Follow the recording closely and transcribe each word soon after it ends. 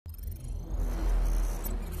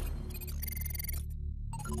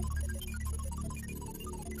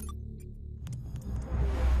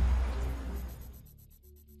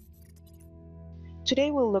Today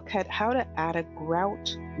we'll look at how to add a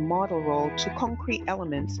grout model roll to concrete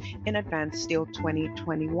elements in Advanced Steel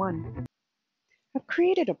 2021. I've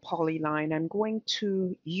created a polyline. I'm going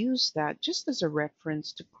to use that just as a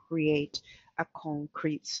reference to create a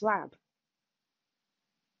concrete slab.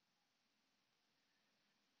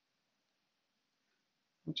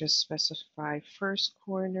 I'll just specify first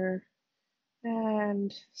corner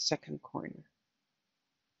and second corner,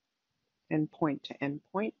 endpoint to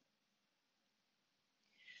endpoint.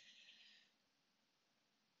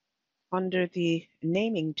 Under the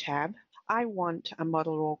naming tab, I want a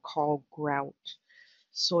model roll called Grout.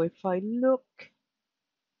 So if I look,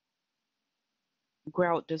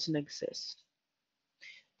 Grout doesn't exist.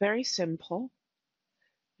 Very simple.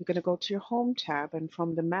 You're going to go to your Home tab, and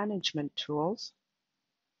from the Management Tools,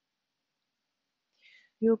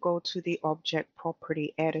 you'll go to the Object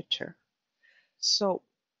Property Editor. So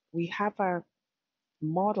we have our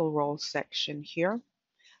model roll section here.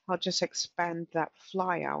 I'll just expand that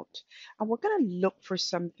flyout. And we're going to look for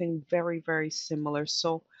something very, very similar.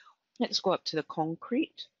 So let's go up to the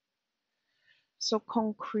concrete. So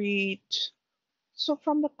concrete. So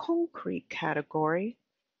from the concrete category,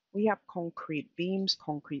 we have concrete beams,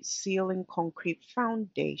 concrete ceiling, concrete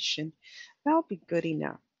foundation. That'll be good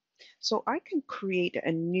enough. So I can create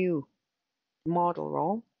a new model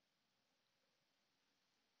roll,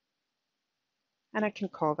 and I can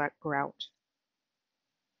call that Grout.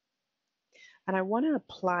 And I want to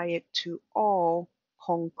apply it to all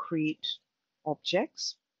concrete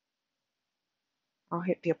objects. I'll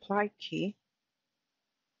hit the Apply key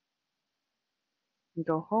and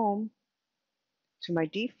go home to my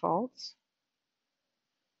defaults.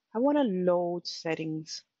 I want to load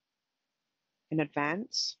settings in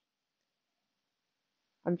advance.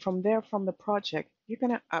 And from there, from the project, you're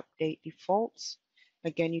going to update defaults.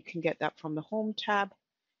 Again, you can get that from the Home tab.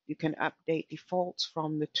 You can update defaults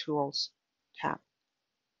from the Tools tab.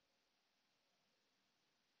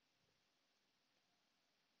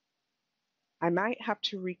 I might have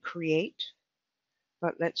to recreate,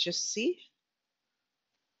 but let's just see.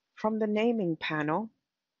 From the naming panel,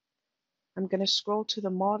 I'm going to scroll to the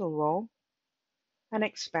model roll and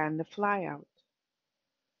expand the flyout.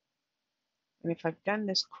 And if I've done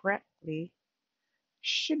this correctly,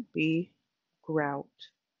 should be Grout.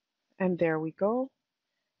 And there we go.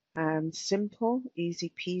 Simple,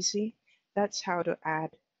 easy peasy. That's how to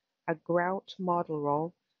add a Grout model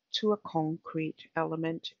roll to a concrete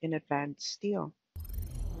element in Advanced Steel.